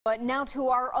But now to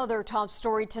our other top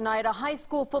story tonight. A high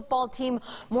school football team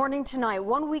mourning tonight.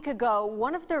 1 week ago,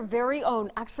 one of their very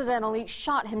own accidentally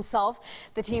shot himself.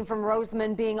 The team from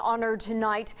Rosamond being honored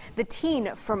tonight. The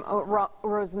teen from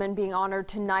Rosamond being honored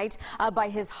tonight by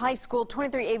his high school.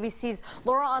 23 ABC's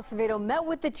Laura Acevedo met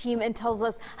with the team and tells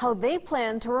us how they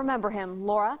plan to remember him.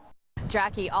 Laura?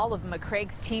 Jackie, all of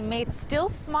McCraig's teammates still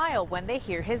smile when they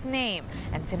hear his name.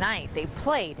 And tonight, they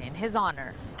played in his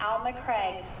honor. Al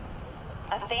McCraig,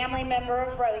 a family member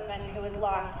of Rosamond who was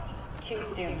lost too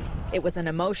soon. It was an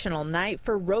emotional night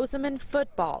for Rosamond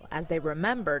football as they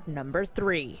remembered number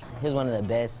 3. He was one of the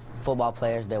best football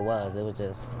players there was. It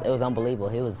was unbelievable.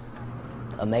 He was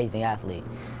an amazing athlete.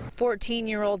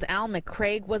 14-year-old Al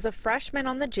McCraig was a freshman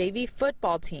on the JV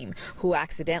football team who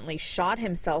accidentally shot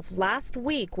himself last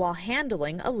week while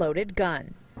handling a loaded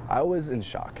gun. I was in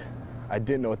shock. I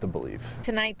didn't know what to believe.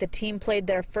 Tonight, the team played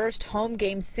their first home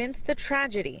game since the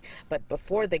tragedy, but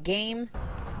before the game,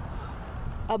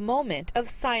 a moment of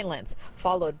silence,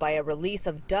 followed by a release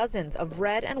of dozens of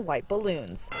red and white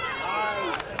balloons.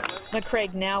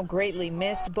 McCraig now greatly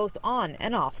missed both on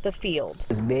and off the field.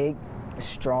 He was big,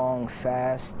 strong,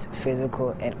 fast,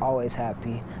 physical, and always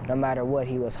happy. No matter what,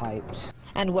 he was hyped.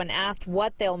 And when asked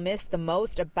what they'll miss the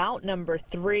most about number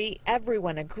 3,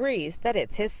 everyone agrees that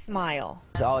it's his smile.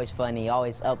 He's always funny,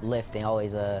 always uplifting,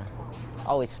 always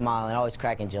smiling, always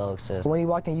cracking jokes. When he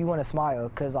walked in, you want to smile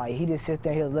because he just sits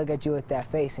there and he'll look at you with that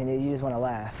face and you just want to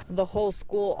laugh. The whole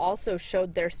school also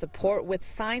showed their support with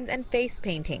signs and face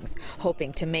paintings,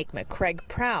 hoping to make McCraig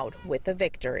proud with the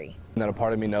victory. And then a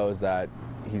part of me knows that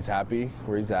he's happy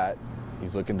where he's at.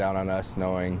 He's looking down on us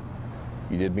knowing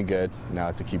you did me good, now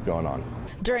it's to keep going on.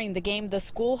 During the game, the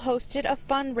school hosted a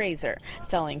fundraiser,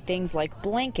 selling things like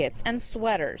blankets and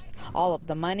sweaters. All of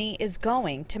the money is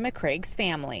going to McCraig's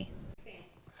family.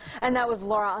 And that was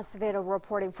Laura Acevedo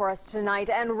reporting for us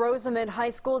tonight. And Rosamond High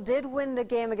School did win the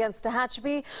game against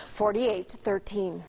Tehachapi 48-13.